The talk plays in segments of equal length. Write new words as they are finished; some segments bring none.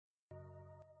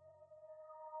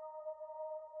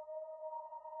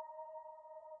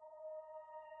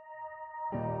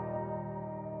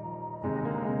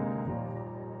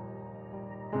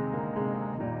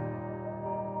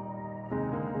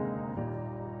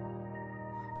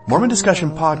Mormon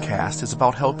Discussion Podcast is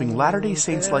about helping Latter-day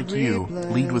Saints like you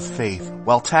lead with faith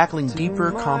while tackling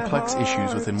deeper, complex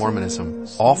issues within Mormonism.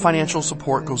 All financial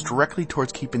support goes directly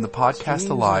towards keeping the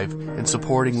podcast alive and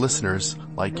supporting listeners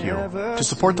like you. To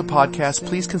support the podcast,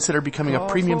 please consider becoming a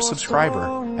premium subscriber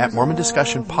at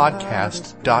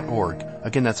MormonDiscussionPodcast.org.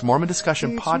 Again, that's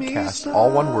MormonDiscussionPodcast, all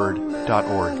one word,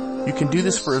 .org. You can do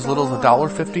this for as little as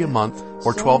 $1.50 a month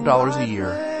or $12 a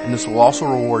year, and this will also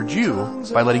reward you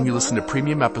by letting you listen to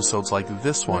premium episodes like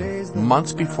this one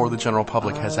months before the general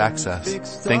public has access.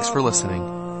 Thanks for listening.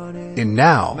 And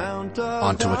now,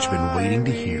 on to what you've been waiting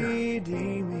to hear.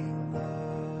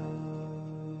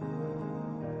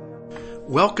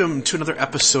 Welcome to another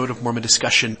episode of Mormon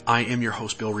Discussion. I am your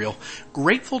host, Bill Reel.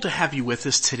 Grateful to have you with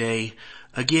us today.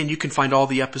 Again, you can find all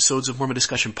the episodes of Mormon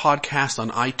Discussion Podcast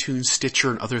on iTunes,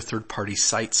 Stitcher, and other third-party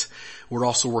sites. We're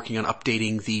also working on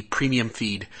updating the premium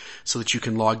feed so that you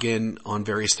can log in on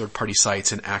various third-party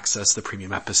sites and access the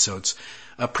premium episodes.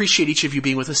 Appreciate each of you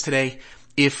being with us today.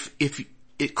 If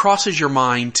it crosses your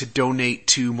mind to donate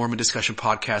to Mormon Discussion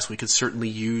Podcast, we could certainly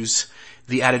use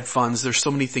the added funds. There's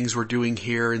so many things we're doing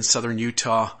here in southern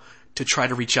Utah to try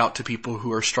to reach out to people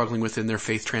who are struggling within their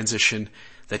faith transition,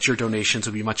 that your donations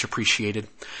would be much appreciated.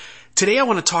 Today I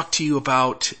want to talk to you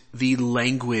about the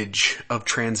language of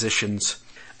transitions.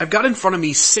 I've got in front of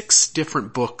me 6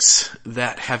 different books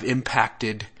that have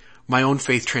impacted my own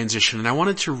faith transition, and I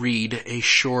wanted to read a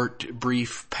short,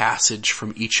 brief passage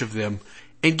from each of them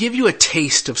and give you a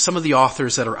taste of some of the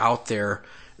authors that are out there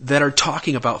that are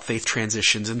talking about faith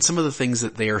transitions and some of the things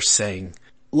that they are saying.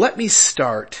 Let me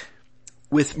start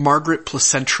with Margaret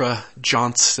Placentra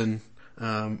Johnston.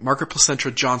 Margaret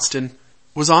Placentra Johnston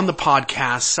was on the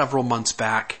podcast several months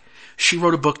back. She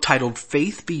wrote a book titled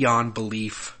Faith Beyond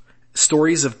Belief,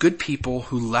 Stories of Good People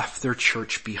Who Left Their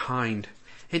Church Behind.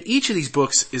 And each of these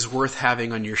books is worth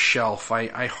having on your shelf.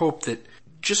 I hope that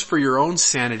just for your own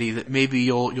sanity that maybe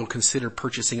you'll consider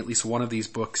purchasing at least one of these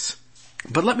books.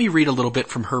 But let me read a little bit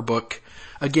from her book.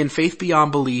 Again, Faith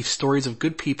Beyond Belief, Stories of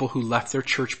Good People Who Left Their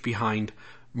Church Behind,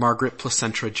 Margaret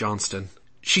Placentra Johnston.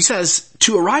 She says,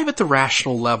 to arrive at the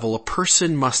rational level, a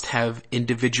person must have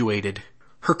individuated.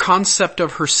 Her concept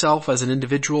of herself as an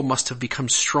individual must have become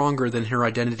stronger than her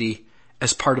identity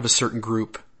as part of a certain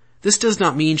group. This does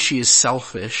not mean she is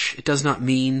selfish. It does not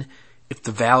mean if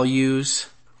the values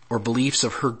or beliefs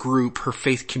of her group, her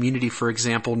faith community, for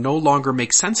example, no longer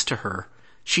make sense to her.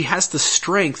 She has the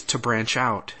strength to branch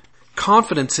out.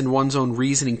 Confidence in one's own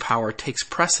reasoning power takes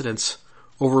precedence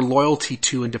over loyalty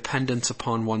to and dependence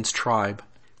upon one's tribe.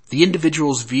 The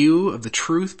individual's view of the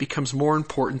truth becomes more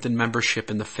important than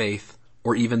membership in the faith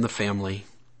or even the family.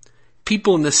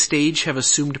 People in this stage have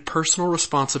assumed personal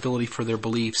responsibility for their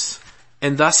beliefs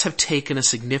and thus have taken a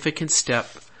significant step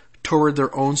toward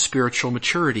their own spiritual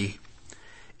maturity.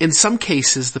 In some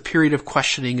cases, the period of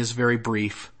questioning is very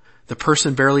brief. The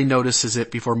person barely notices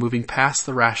it before moving past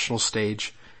the rational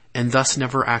stage and thus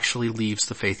never actually leaves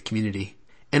the faith community.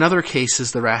 In other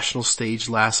cases, the rational stage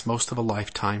lasts most of a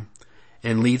lifetime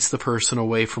and leads the person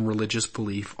away from religious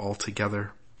belief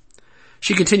altogether.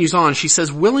 She continues on. She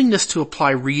says, willingness to apply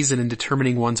reason in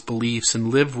determining one's beliefs and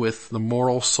live with the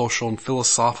moral, social, and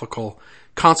philosophical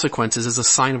consequences is a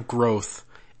sign of growth,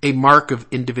 a mark of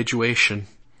individuation,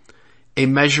 a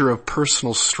measure of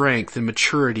personal strength and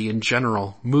maturity in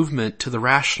general. Movement to the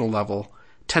rational level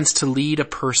tends to lead a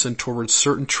person towards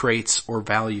certain traits or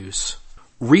values.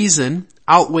 Reason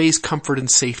outweighs comfort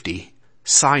and safety.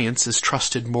 Science is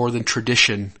trusted more than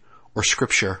tradition or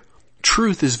scripture.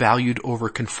 Truth is valued over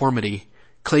conformity.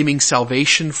 Claiming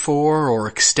salvation for or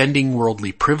extending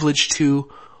worldly privilege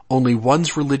to only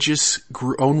one's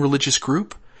own religious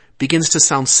group begins to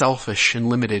sound selfish and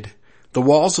limited. The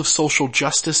walls of social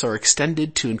justice are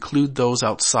extended to include those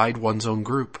outside one's own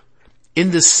group.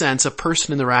 In this sense, a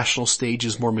person in the rational stage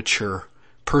is more mature,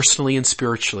 personally and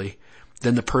spiritually,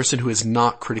 than the person who has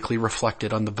not critically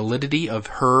reflected on the validity of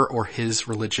her or his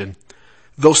religion.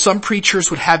 Though some preachers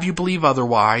would have you believe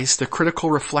otherwise, the critical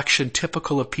reflection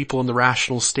typical of people in the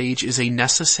rational stage is a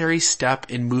necessary step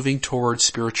in moving towards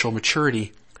spiritual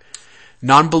maturity.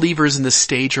 Non-believers in this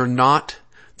stage are not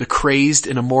the crazed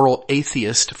and immoral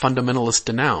atheist fundamentalists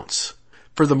denounce.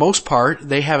 For the most part,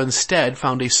 they have instead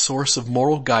found a source of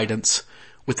moral guidance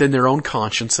within their own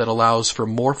conscience that allows for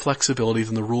more flexibility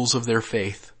than the rules of their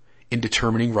faith in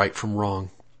determining right from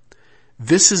wrong.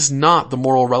 This is not the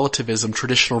moral relativism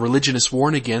traditional religionists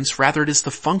warn against. Rather, it is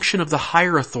the function of the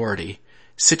higher authority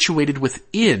situated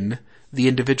within the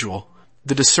individual,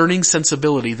 the discerning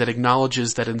sensibility that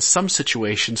acknowledges that in some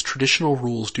situations traditional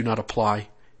rules do not apply.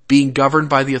 Being governed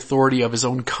by the authority of his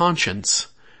own conscience,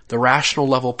 The rational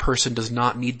level person does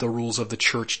not need the rules of the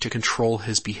church to control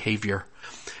his behavior.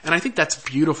 And I think that's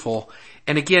beautiful.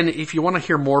 And again, if you want to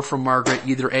hear more from Margaret,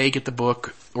 either A, get the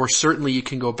book, or certainly you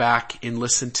can go back and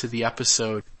listen to the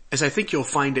episode, as I think you'll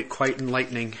find it quite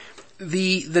enlightening.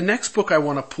 The next book I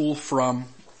want to pull from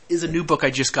is a new book I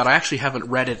just got. I actually haven't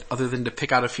read it other than to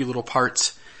pick out a few little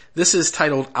parts. This is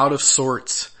titled Out of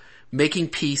Sorts, Making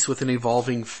Peace with an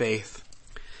Evolving Faith.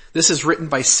 This is written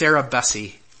by Sarah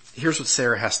Bessey. Here's what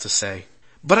Sarah has to say.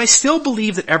 But I still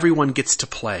believe that everyone gets to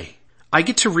play. I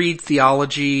get to read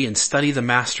theology and study the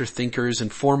master thinkers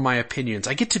and form my opinions.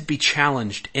 I get to be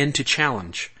challenged and to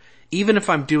challenge, even if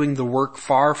I'm doing the work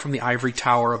far from the ivory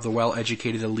tower of the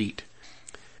well-educated elite.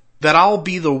 That I'll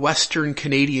be the Western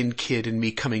Canadian kid in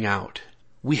me coming out.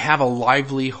 We have a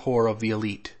lively whore of the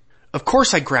elite. Of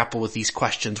course I grapple with these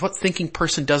questions. What thinking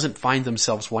person doesn't find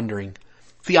themselves wondering?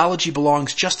 Theology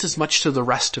belongs just as much to the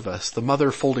rest of us. The mother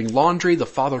folding laundry, the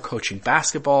father coaching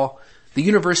basketball, the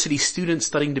university student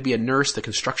studying to be a nurse, the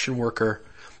construction worker,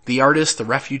 the artist, the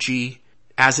refugee,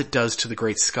 as it does to the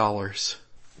great scholars.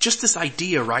 Just this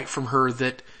idea, right, from her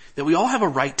that we all have a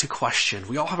right to question.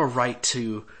 We all have a right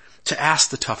to ask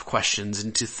the tough questions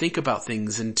and to think about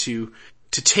things and to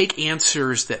take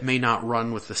answers that may not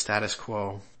run with the status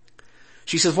quo.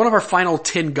 She says, one of our final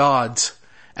 10 gods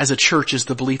as a church is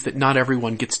the belief that not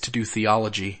everyone gets to do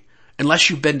theology. Unless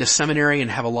you've been to seminary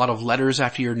and have a lot of letters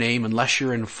after your name, unless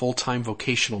you're in full-time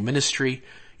vocational ministry,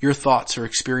 your thoughts or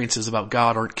experiences about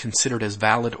God aren't considered as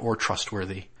valid or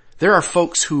trustworthy. There are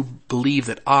folks who believe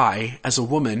that I, as a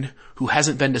woman who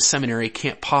hasn't been to seminary,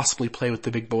 can't possibly play with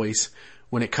the big boys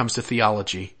when it comes to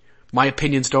theology. My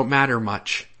opinions don't matter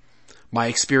much. My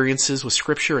experiences with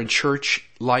scripture and church,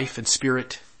 life and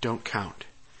spirit don't count.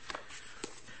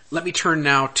 Let me turn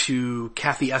now to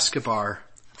Kathy Escobar.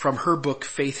 From her book,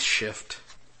 Faith Shift,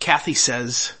 Kathy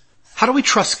says, how do we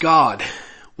trust God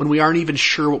when we aren't even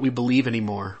sure what we believe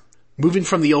anymore? Moving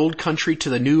from the old country to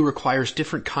the new requires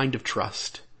different kind of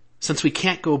trust. Since we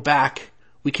can't go back,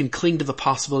 we can cling to the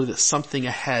possibility that something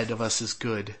ahead of us is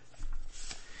good.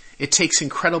 It takes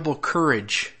incredible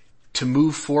courage to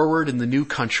move forward in the new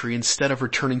country instead of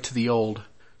returning to the old.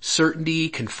 Certainty,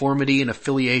 conformity, and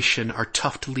affiliation are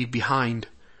tough to leave behind.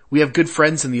 We have good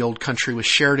friends in the old country with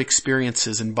shared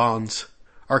experiences and bonds.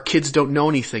 Our kids don't know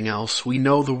anything else. We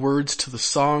know the words to the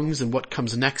songs and what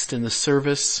comes next in the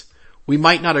service. We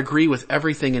might not agree with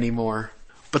everything anymore,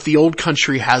 but the old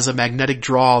country has a magnetic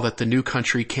draw that the new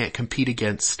country can't compete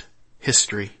against.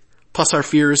 History. Plus our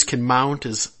fears can mount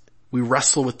as we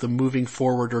wrestle with the moving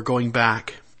forward or going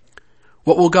back.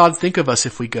 What will God think of us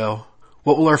if we go?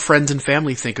 What will our friends and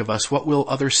family think of us? What will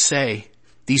others say?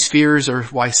 These fears are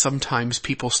why sometimes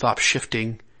people stop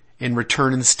shifting and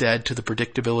return instead to the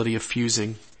predictability of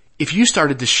fusing. If you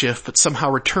started to shift but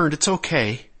somehow returned, it's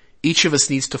okay. Each of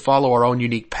us needs to follow our own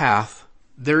unique path.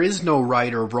 There is no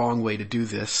right or wrong way to do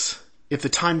this. If the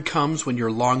time comes when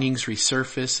your longings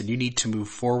resurface and you need to move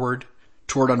forward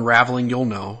toward unraveling, you'll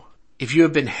know. If you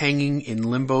have been hanging in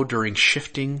limbo during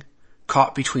shifting,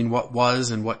 caught between what was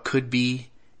and what could be,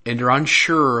 and are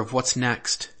unsure of what's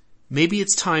next, maybe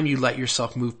it's time you let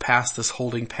yourself move past this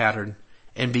holding pattern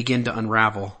and begin to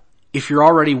unravel. If you're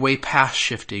already way past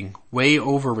shifting, way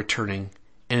over returning,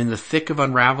 and in the thick of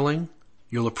unraveling,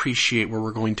 you'll appreciate where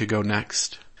we're going to go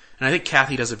next. And I think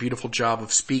Kathy does a beautiful job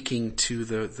of speaking to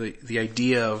the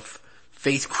idea of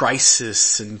faith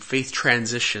crisis and faith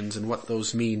transitions and what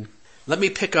those mean. Let me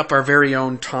pick up our very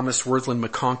own Thomas Worthland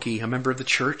McConkie, a member of the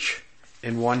church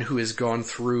and one who has gone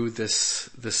through this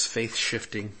faith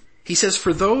shifting. He says,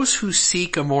 for those who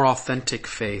seek a more authentic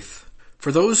faith,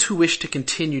 for those who wish to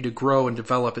continue to grow and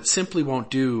develop, it simply won't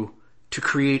do to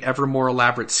create ever more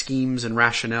elaborate schemes and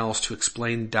rationales to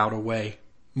explain doubt away.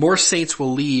 More saints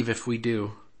will leave if we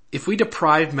do. If we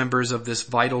deprive members of this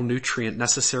vital nutrient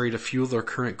necessary to fuel their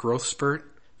current growth spurt,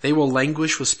 they will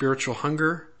languish with spiritual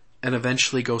hunger and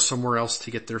eventually go somewhere else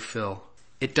to get their fill.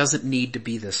 It doesn't need to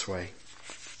be this way.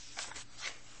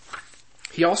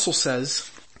 He also says,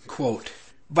 quote,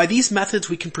 by these methods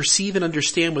we can perceive and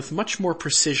understand with much more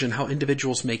precision how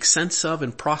individuals make sense of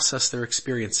and process their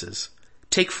experiences.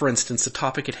 Take, for instance, the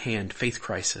topic at hand, faith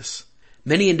crisis.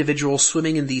 Many individuals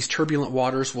swimming in these turbulent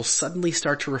waters will suddenly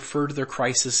start to refer to their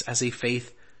crisis as a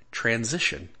faith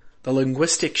transition. The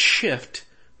linguistic shift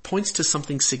points to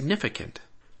something significant.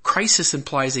 Crisis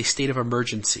implies a state of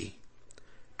emergency.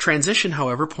 Transition,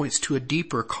 however, points to a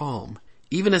deeper calm,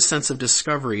 even a sense of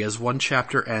discovery as one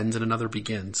chapter ends and another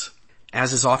begins.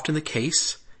 As is often the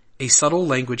case, a subtle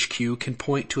language cue can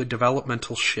point to a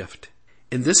developmental shift.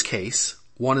 In this case,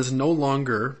 one is no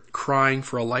longer crying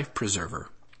for a life preserver,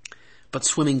 but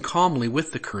swimming calmly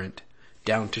with the current,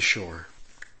 down to shore.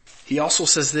 He also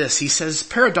says this. He says,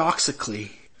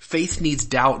 paradoxically, faith needs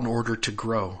doubt in order to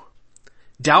grow.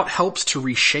 Doubt helps to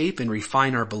reshape and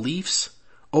refine our beliefs,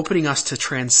 opening us to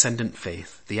transcendent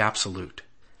faith, the absolute.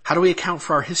 How do we account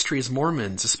for our history as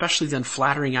Mormons, especially the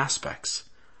unflattering aspects?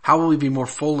 How will we more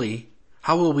fully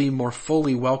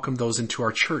welcome those into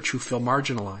our church who feel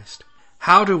marginalized?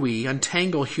 How do we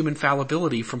untangle human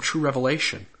fallibility from true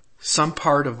revelation? Some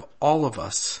part of all of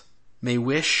us may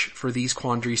wish for these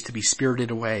quandaries to be spirited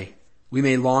away. We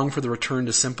may long for the return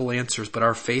to simple answers, but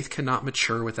our faith cannot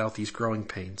mature without these growing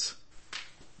pains.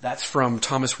 That's from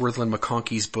Thomas Worthland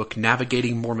McConkie's book,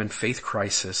 Navigating Mormon Faith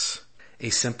Crisis,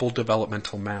 A Simple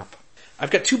Developmental Map.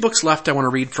 I've got 2 books left I want to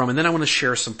read from, and then I want to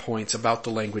share some points about the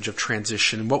language of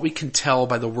transition and what we can tell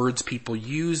by the words people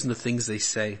use and the things they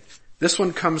say. This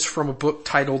one comes from a book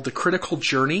titled The Critical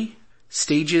Journey,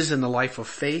 Stages in the Life of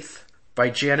Faith by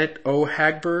Janet O.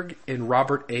 Hagberg and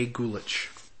Robert A. Gulich.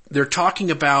 They're talking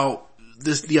about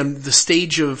the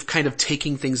stage of kind of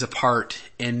taking things apart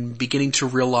and beginning to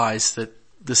realize that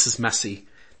this is messy.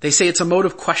 They say it's a mode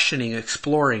of questioning,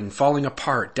 exploring, falling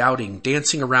apart, doubting,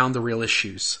 dancing around the real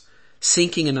issues,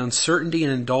 sinking in uncertainty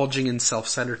and indulging in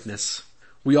self-centeredness.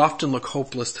 We often look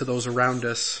hopeless to those around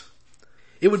us.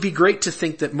 It would be great to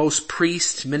think that most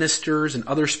priests, ministers, and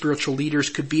other spiritual leaders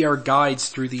could be our guides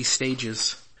through these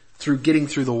stages, through getting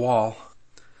through the wall.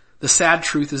 The sad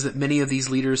truth is that many of these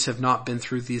leaders have not been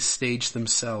through this stage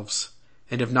themselves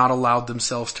and have not allowed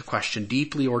themselves to question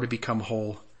deeply or to become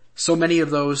whole. So many of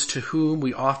those to whom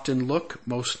we often look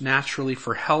most naturally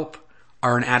for help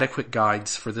are inadequate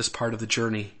guides for this part of the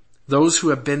journey. Those who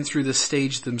have been through this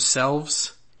stage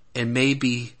themselves and may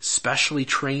be specially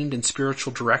trained in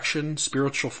spiritual direction,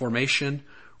 spiritual formation,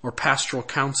 or pastoral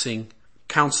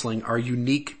counseling are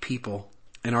unique people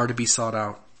and are to be sought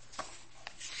out.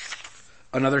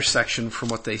 Another section from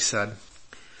what they said.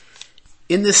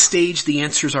 In this stage, the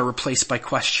answers are replaced by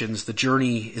questions. The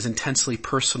journey is intensely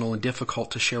personal and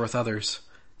difficult to share with others.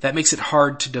 That makes it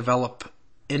hard to develop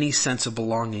any sense of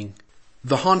belonging.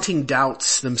 The haunting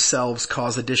doubts themselves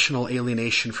cause additional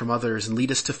alienation from others and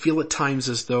lead us to feel at times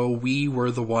as though we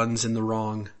were the ones in the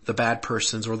wrong, the bad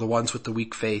persons, or the ones with the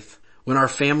weak faith. When our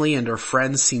family and our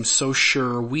friends seem so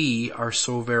sure, we are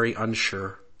so very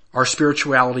unsure. Our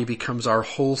spirituality becomes our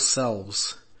whole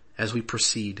selves as we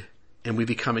proceed, and we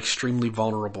become extremely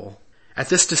vulnerable. At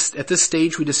this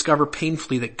stage, we discover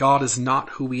painfully that God is not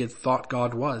who we had thought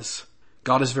God was.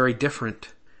 God is very different.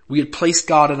 We had placed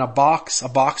God in a box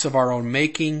of our own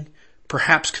making,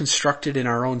 perhaps constructed in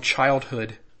our own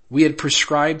childhood. We had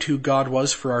prescribed who God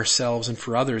was for ourselves and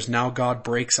for others. Now God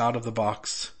breaks out of the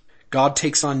box. God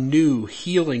takes on new,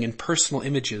 healing, and personal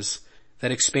images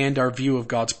that expand our view of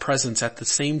God's presence. At the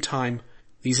same time,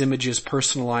 these images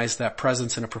personalize that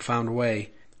presence in a profound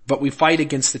way. But we fight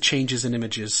against the changes in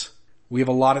images. We have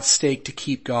a lot at stake to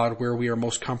keep God where we are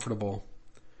most comfortable.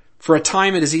 For a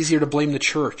time, it is easier to blame the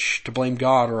church, to blame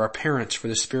God or our parents for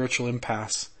this spiritual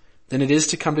impasse, than it is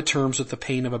to come to terms with the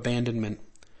pain of abandonment,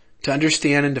 to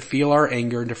understand and to feel our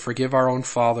anger and to forgive our own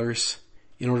fathers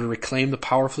in order to reclaim the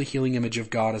powerfully healing image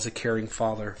of God as a caring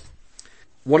Father.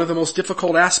 One of the most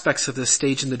difficult aspects of this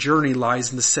stage in the journey lies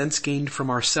in the sense gained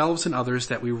from ourselves and others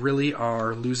that we really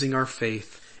are losing our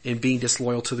faith and being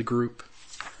disloyal to the group.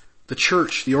 The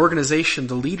church, the organization,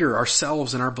 the leader,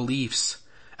 ourselves, and our beliefs.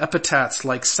 Epithets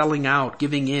like selling out,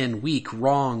 giving in, weak,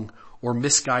 wrong, or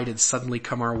misguided suddenly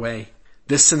come our way.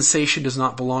 This sensation does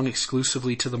not belong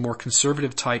exclusively to the more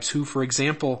conservative types who, for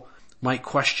example, might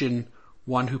question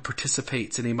one who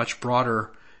participates in a much broader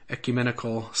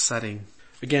ecumenical setting.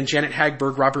 Again, Janet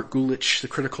Hagberg, Robert Gulich, The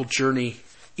Critical Journey.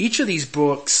 Each of these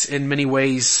books, in many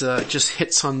ways, just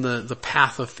hits on the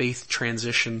path of faith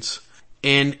transitions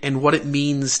and what it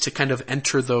means to kind of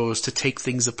enter those, to take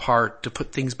things apart, to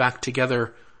put things back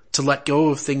together, to let go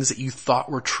of things that you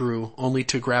thought were true, only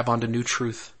to grab onto new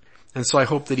truth. And so I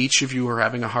hope that each of you are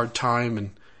having a hard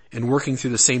time and working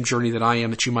through the same journey that I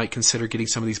am, that you might consider getting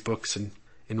some of these books and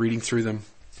reading through them.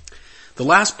 The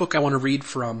last book I want to read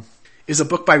from is a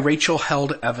book by Rachel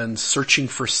Held Evans, Searching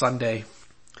for Sunday.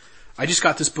 I just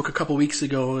got this book a couple weeks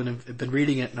ago and have been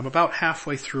reading it, and I'm about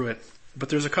halfway through it. But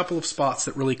there's a couple of spots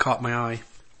that really caught my eye.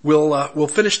 We'll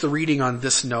finish the reading on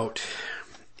this note,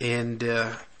 and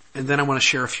then I want to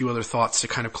share a few other thoughts to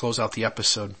kind of close out the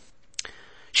episode.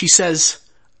 She says,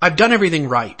 "I've done everything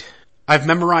right. I've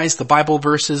memorized the Bible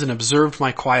verses and observed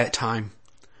my quiet time.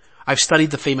 I've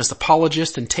studied the famous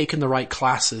apologist and taken the right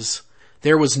classes.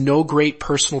 There was no great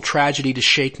personal tragedy to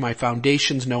shake my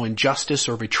foundations, no injustice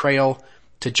or betrayal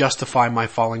to justify my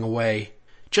falling away.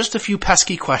 Just a few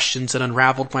pesky questions that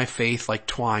unraveled my faith like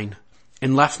twine.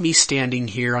 and left me standing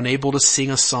here, unable to sing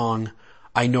a song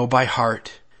I know by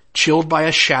heart, chilled by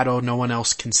a shadow no one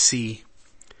else can see.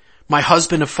 My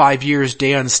husband of 5 years,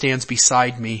 Dan, stands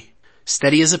beside me,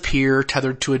 steady as a pier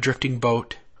tethered to a drifting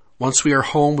boat. Once we are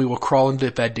home, we will crawl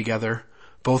into bed together,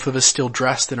 both of us still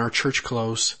dressed in our church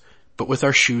clothes, but with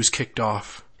our shoes kicked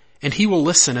off. And he will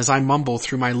listen as I mumble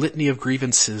through my litany of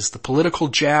grievances, the political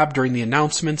jab during the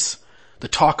announcements, the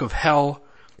talk of hell,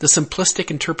 the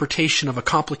simplistic interpretation of a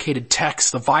complicated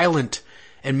text, the violent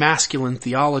and masculine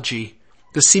theology,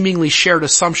 the seemingly shared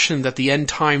assumption that the end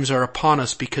times are upon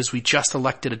us because we just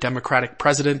elected a Democratic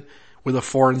president with a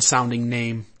foreign-sounding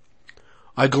name.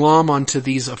 I glom onto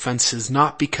these offenses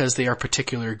not because they are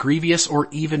particularly grievous or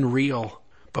even real,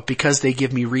 but because they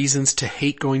give me reasons to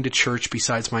hate going to church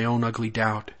besides my own ugly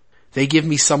doubt. They give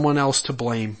me someone else to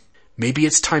blame. Maybe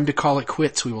it's time to call it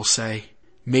quits, we will say.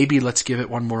 Maybe let's give it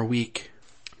one more week.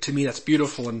 To me, that's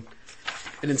beautiful and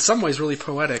in some ways really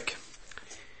poetic.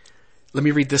 Let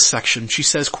me read this section. She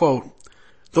says, quote,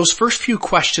 "Those first few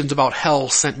questions about hell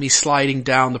sent me sliding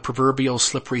down the proverbial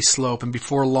slippery slope, and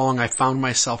before long I found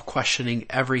myself questioning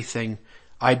everything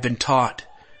I'd been taught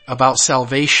about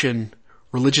salvation,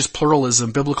 religious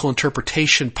pluralism, biblical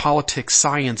interpretation, politics,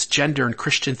 science, gender, and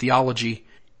Christian theology.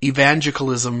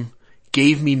 Evangelicalism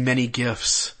gave me many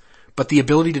gifts, but the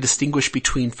ability to distinguish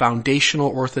between foundational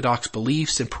orthodox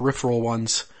beliefs and peripheral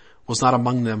ones was not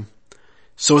among them.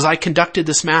 So as I conducted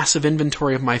this massive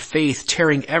inventory of my faith,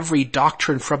 tearing every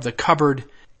doctrine from the cupboard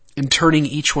and turning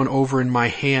each one over in my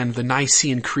hand, the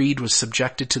Nicene Creed was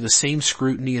subjected to the same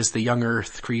scrutiny as the young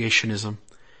earth creationism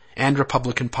and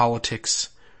Republican politics,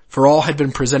 for all had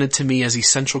been presented to me as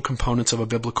essential components of a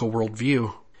biblical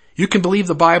worldview. You can believe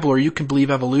the Bible or you can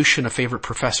believe evolution, a favorite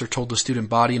professor told the student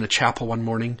body in a chapel one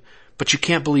morning, but you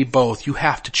can't believe both. You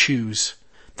have to choose.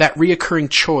 That reoccurring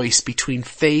choice between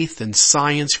faith and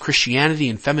science, Christianity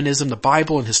and feminism, the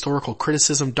Bible and historical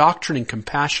criticism, doctrine and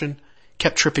compassion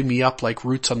kept tripping me up like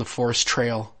roots on the forest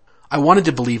trail. I wanted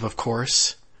to believe, of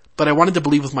course, but I wanted to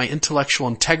believe with my intellectual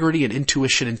integrity and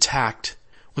intuition intact.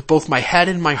 With both my head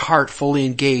and my heart fully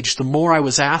engaged, the more I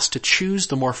was asked to choose,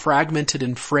 the more fragmented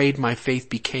and frayed my faith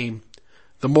became.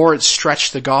 The more it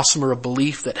stretched the gossamer of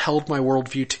belief that held my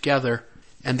worldview together,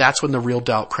 and that's when the real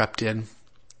doubt crept in.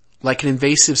 Like an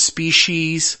invasive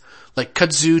species, like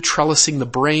kudzu trellising the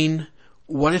brain,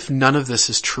 what if none of this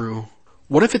is true?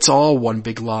 What if it's all one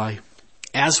big lie?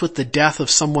 As with the death of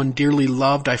someone dearly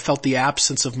loved, I felt the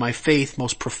absence of my faith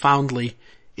most profoundly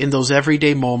in those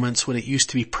everyday moments when it used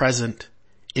to be present.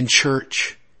 In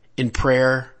church, in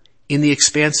prayer, in the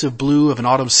expansive blue of an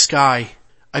autumn sky,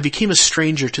 I became a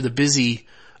stranger to the busy,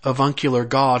 avuncular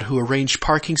God who arranged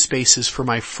parking spaces for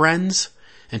my friends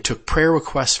and took prayer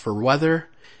requests for weather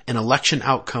and election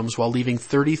outcomes while leaving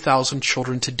 30,000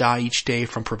 children to die each day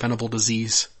from preventable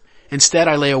disease. Instead,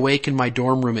 I lay awake in my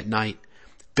dorm room at night,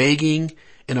 begging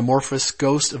an amorphous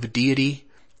ghost of a deity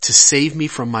to save me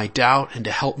from my doubt and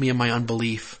to help me in my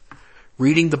unbelief.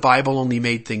 Reading the Bible only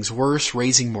made things worse,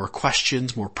 raising more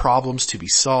questions, more problems to be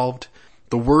solved.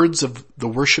 The words of the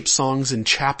worship songs in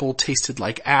chapel tasted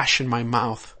like ash in my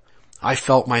mouth. I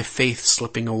felt my faith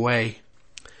slipping away.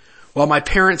 While my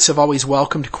parents have always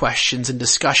welcomed questions and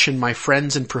discussion, my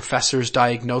friends and professors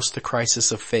diagnosed the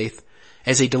crisis of faith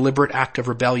as a deliberate act of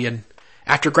rebellion.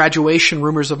 After graduation,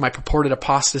 rumors of my purported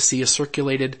apostasy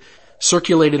circulated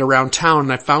around town,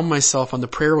 and I found myself on the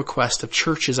prayer request of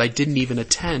churches I didn't even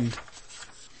attend.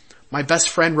 My best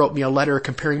friend wrote me a letter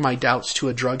comparing my doubts to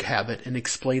a drug habit and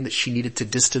explained that she needed to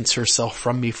distance herself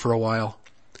from me for a while.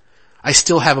 I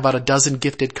still have about a dozen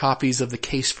gifted copies of The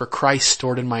Case for Christ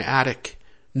stored in my attic.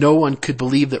 No one could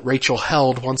believe that Rachel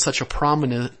Held, once such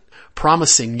a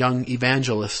promising young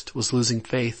evangelist, was losing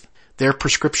faith. Their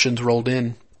prescriptions rolled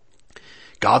in.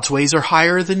 God's ways are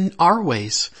higher than our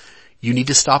ways. You need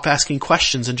to stop asking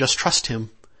questions and just trust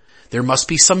Him. There must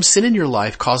be some sin in your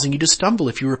life causing you to stumble.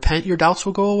 If you repent, your doubts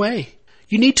will go away.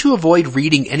 You need to avoid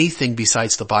reading anything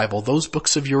besides the Bible. Those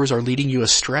books of yours are leading you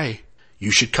astray.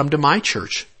 You should come to my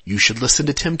church. You should listen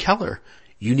to Tim Keller.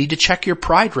 You need to check your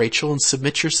pride, Rachel, and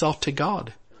submit yourself to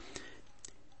God.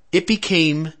 It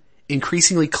became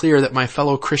increasingly clear that my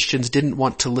fellow Christians didn't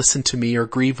want to listen to me or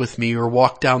grieve with me or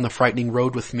walk down the frightening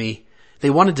road with me. They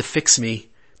wanted to fix me.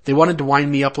 They wanted to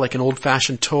wind me up like an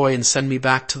old-fashioned toy and send me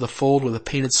back to the fold with a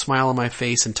painted smile on my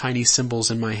face and tiny symbols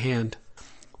in my hand.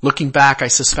 Looking back, I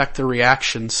suspect the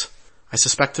reactions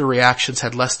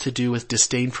had less to do with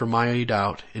disdain for my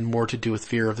doubt and more to do with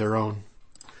fear of their own.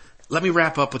 Let me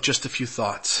wrap up with just a few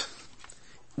thoughts.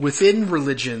 Within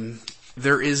religion,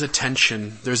 there is a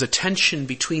tension. There's a tension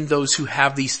between those who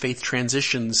have these faith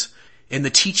transitions and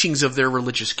the teachings of their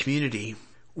religious community.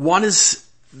 One is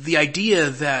the idea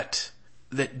that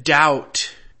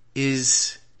doubt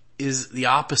is the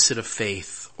opposite of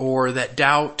faith, or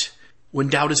that when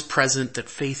doubt is present, that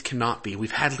faith cannot be.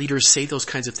 We've had leaders say those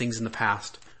kinds of things in the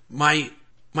past. My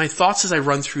thoughts as I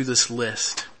run through this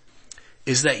list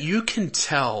is that you can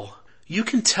tell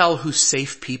who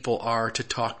safe people are to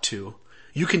talk to.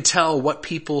 You can tell what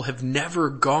people have never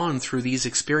gone through these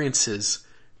experiences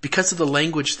because of the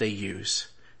language they use,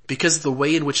 because of the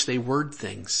way in which they word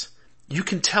things. You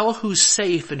can tell who's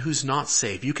safe and who's not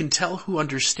safe. You can tell who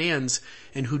understands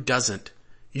and who doesn't.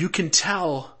 You can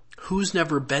tell who's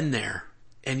never been there.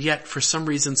 And yet, for some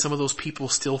reason, some of those people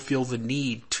still feel the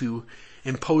need to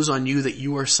impose on you that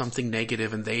you are something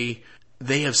negative, and they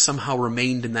have somehow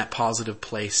remained in that positive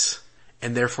place,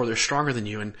 and therefore they're stronger than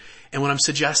you. And what I'm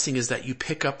suggesting is that you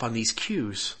pick up on these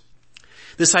cues.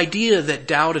 This idea that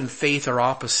doubt and faith are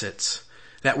opposites,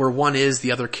 that where one is,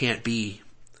 the other can't be,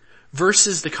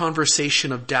 versus the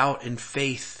conversation of doubt and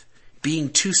faith being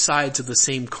two sides of the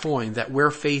same coin, that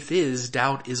where faith is,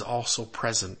 doubt is also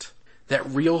present. That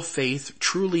real faith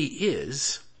truly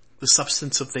is the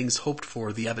substance of things hoped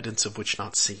for, the evidence of which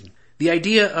not seen. The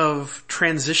idea of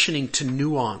transitioning to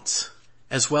nuance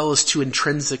as well as to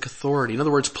intrinsic authority. In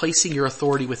other words, placing your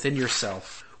authority within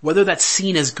yourself, whether that's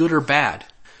seen as good or bad.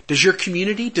 Does your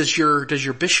community, does your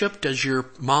bishop, does your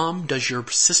mom, does your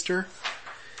sister,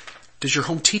 does your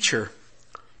home teacher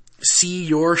see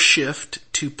your shift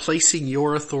to placing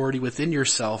your authority within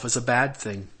yourself as a bad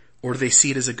thing? Or do they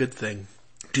see it as a good thing?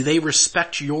 Do they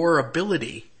respect your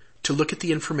ability to look at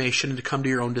the information and to come to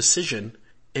your own decision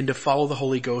and to follow the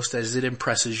Holy Ghost as it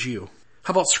impresses you?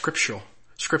 How about scripture?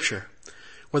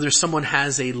 Whether someone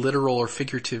has a literal or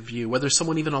figurative view, whether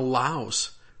someone even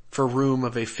allows for room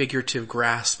of a figurative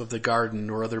grasp of the garden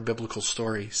or other biblical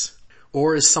stories.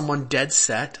 Or is someone dead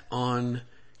set on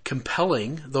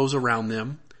compelling those around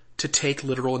them to take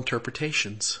literal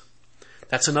interpretations?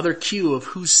 That's another cue of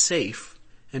who's safe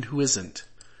and who isn't.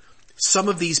 Some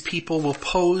of these people will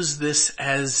pose this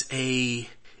as a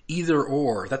either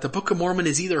or, that the Book of Mormon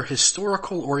is either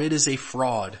historical or it is a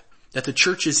fraud, that the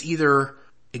church is either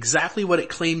exactly what it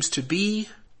claims to be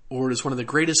or it is one of the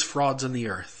greatest frauds on the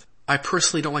earth. I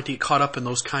personally don't like to get caught up in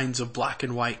those kinds of black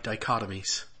and white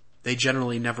dichotomies. They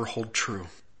generally never hold true.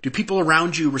 Do people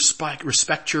around you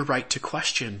respect your right to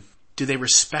question? Do they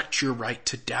respect your right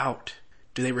to doubt?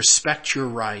 Do they respect your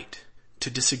right to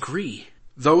disagree?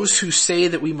 Those who say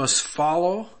that we must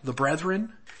follow the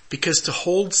brethren because to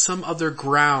hold some other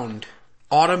ground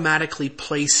automatically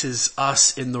places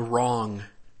us in the wrong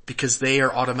because they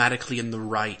are automatically in the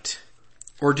right.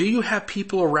 Or do you have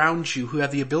people around you who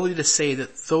have the ability to say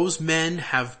that those men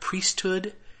have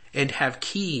priesthood and have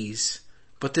keys,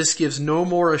 but this gives no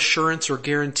more assurance or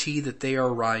guarantee that they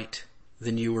are right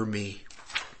than you or me?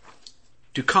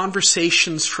 Do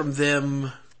conversations from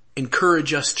them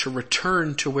encourage us to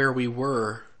return to where we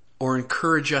were or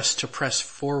encourage us to press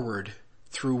forward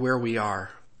through where we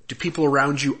are? Do people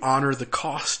around you honor the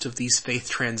cost of these faith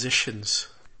transitions?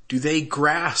 Do they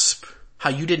grasp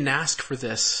how you didn't ask for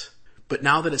this, but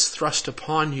now that it's thrust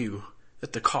upon you,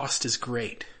 that the cost is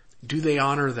great? Do they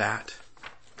honor that?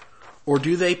 Or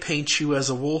do they paint you as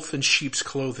a wolf in sheep's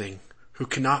clothing who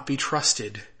cannot be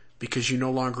trusted because you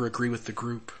no longer agree with the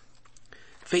group?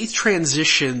 Faith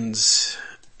transitions,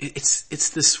 it's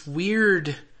this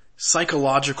weird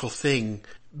psychological thing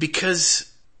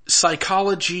because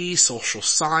psychology, social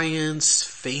science,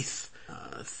 faith,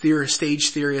 stage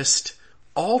theorists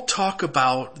all talk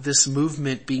about this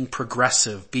movement being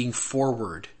progressive, being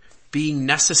forward, being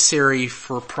necessary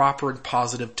for proper and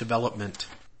positive development.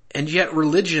 And yet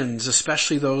religions,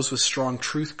 especially those with strong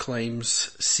truth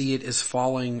claims, see it as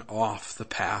falling off the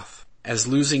path, as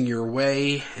losing your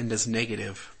way, and as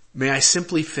negative. May I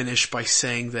simply finish by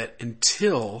saying that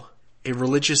until a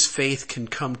religious faith can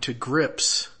come to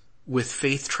grips with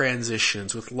faith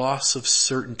transitions, with loss of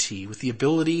certainty, with the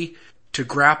ability to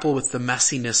grapple with the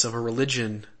messiness of a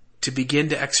religion, to begin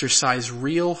to exercise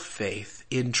real faith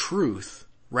in truth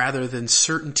rather than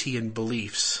certainty in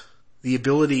beliefs, the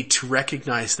ability to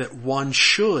recognize that one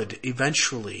should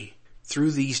eventually,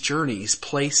 through these journeys,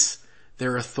 place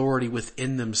their authority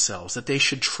within themselves, that they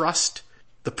should trust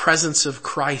the presence of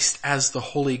Christ as the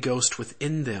Holy Ghost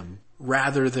within them,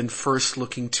 rather than first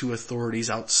looking to authorities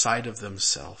outside of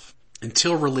themselves.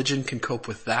 Until religion can cope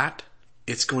with that,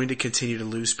 it's going to continue to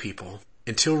lose people.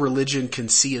 Until religion can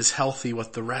see as healthy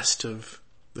what the rest of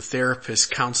the therapists,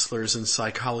 counselors, and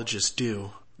psychologists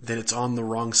do, then it's on the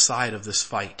wrong side of this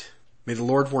fight. May the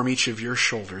Lord warm each of your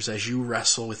shoulders as you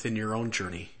wrestle within your own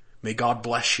journey. May God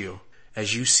bless you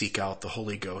as you seek out the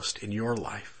Holy Ghost in your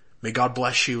life. May God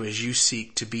bless you as you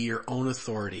seek to be your own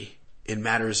authority in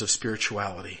matters of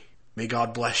spirituality. May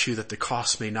God bless you that the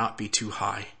cost may not be too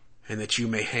high and that you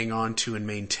may hang on to and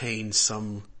maintain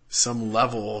some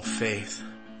level of faith.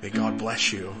 May God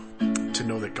bless you to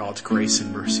know that God's grace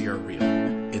and mercy are real.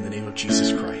 In the name of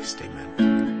Jesus Christ,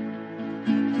 amen.